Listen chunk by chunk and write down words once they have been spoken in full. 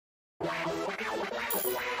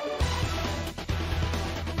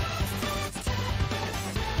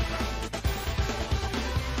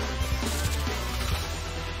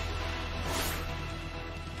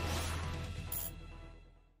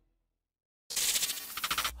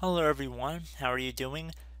Hello everyone, how are you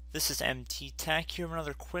doing? This is MT Tech here with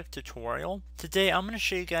another quick tutorial. Today I'm going to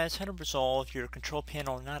show you guys how to resolve your control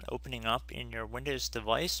panel not opening up in your Windows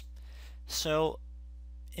device. So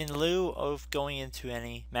in lieu of going into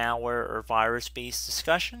any malware or virus-based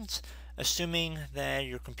discussions, assuming that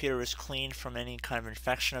your computer is clean from any kind of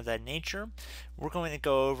infection of that nature, we're going to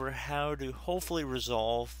go over how to hopefully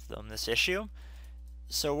resolve this issue.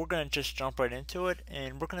 So we're going to just jump right into it,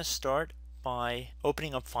 and we're going to start by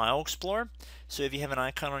opening up File Explorer. So if you have an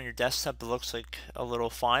icon on your desktop that looks like a little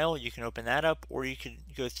file, you can open that up, or you can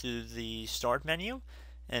go through the Start menu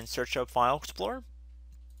and search up File Explorer.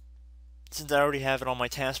 Since I already have it on my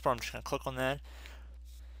taskbar, I'm just going to click on that.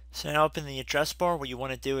 So now up in the address bar, what you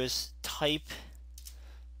want to do is type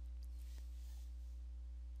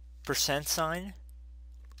 %,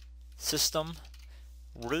 system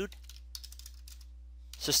root.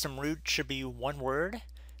 System root should be one word.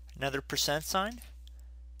 Another %.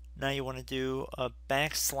 Now you want to do a \,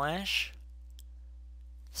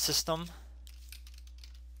 system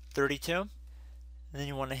 32. And then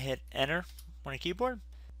you want to hit enter on your keyboard.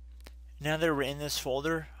 Now that we're in this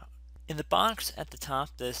folder, in the box at the top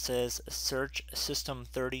that says search system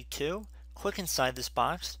 32, click inside this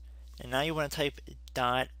box, and now you want to type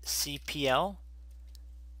 .cpl,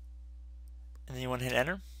 and then you want to hit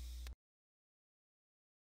enter.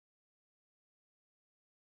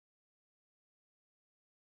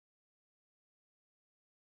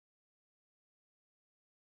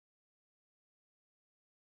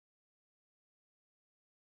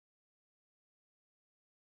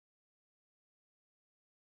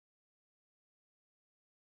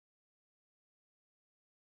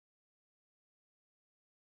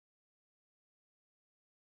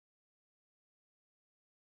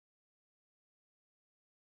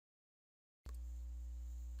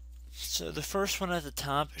 So the first one at the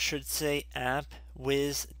top should say app.wiz.cpl,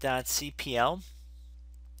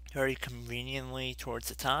 very conveniently towards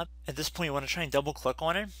the top. At this point you want to try and double click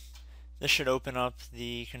on it. This should open up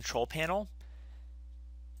the control panel.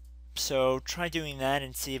 So try doing that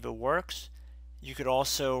and see if it works. You could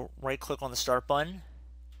also right click on the start button,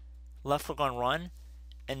 left click on run,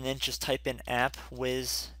 and then just type in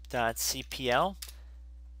app.wiz.cpl.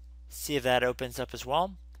 See if that opens up as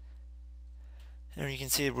well. And you can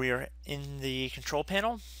see we are in the control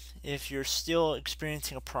panel. If you're still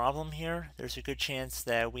experiencing a problem here, there's a good chance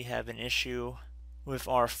that we have an issue with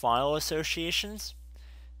our file associations.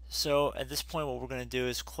 So at this point what we're going to do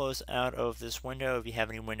is close out of this window if you have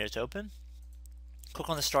any windows open. Click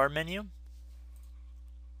on the Start menu.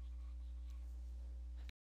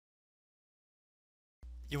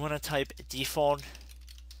 You want to type default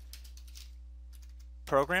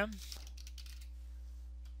program.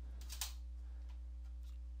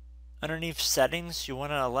 Underneath settings, you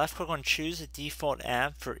want to left click on choose a default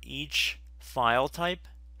app for each file type,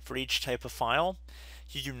 for each type of file.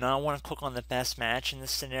 You do not want to click on the best match in this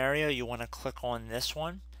scenario. You want to click on this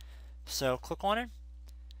one. So click on it.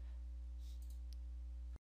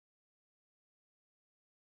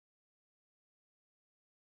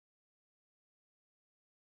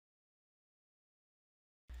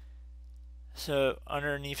 So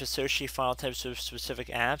underneath associate file types of specific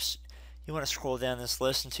apps, you want to scroll down this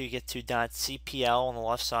list until you get to .cpl on the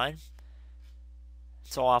left side.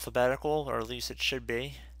 It's all alphabetical, or at least it should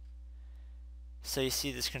be. So you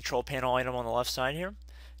see this control panel item on the left side here.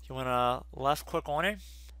 You want to left click on it.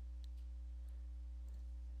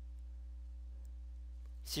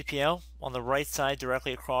 CPL on the right side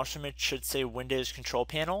directly across from it should say Windows Control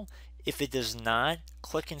Panel. If it does not,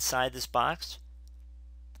 click inside this box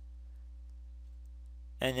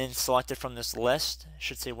and then select it from this list. It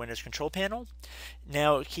should say Windows Control Panel.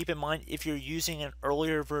 Now keep in mind, if you're using an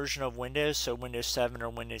earlier version of Windows, so Windows 7 or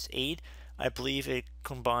Windows 8, I believe it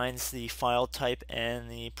combines the file type and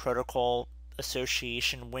the protocol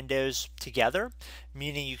association windows together,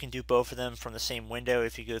 meaning you can do both of them from the same window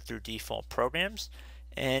if you go through default programs.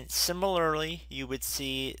 And similarly, you would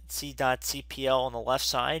see c.cpl on the left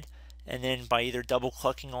side, and then by either double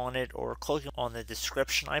clicking on it or clicking on the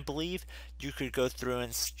description, I believe, you could go through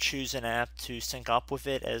and choose an app to sync up with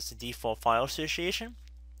it as the default file association.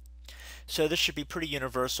 So this should be pretty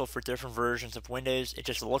universal for different versions of Windows. It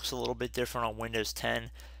just looks a little bit different on Windows 10,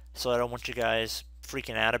 so I don't want you guys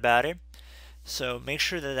freaking out about it. So make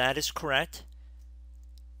sure that that is correct,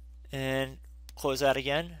 and close out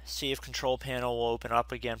again, see if control panel will open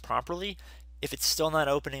up again properly. If it's still not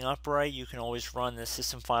opening up right, you can always run the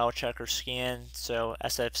system file checker scan, so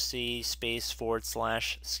sfc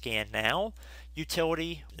 /scan now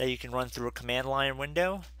utility that you can run through a command line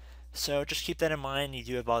window. So just keep that in mind. You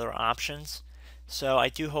do have other options. So I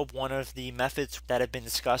do hope one of the methods that have been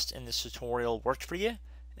discussed in this tutorial worked for you.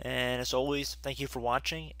 And as always, thank you for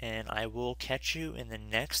watching, and I will catch you in the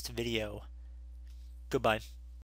next video. Goodbye.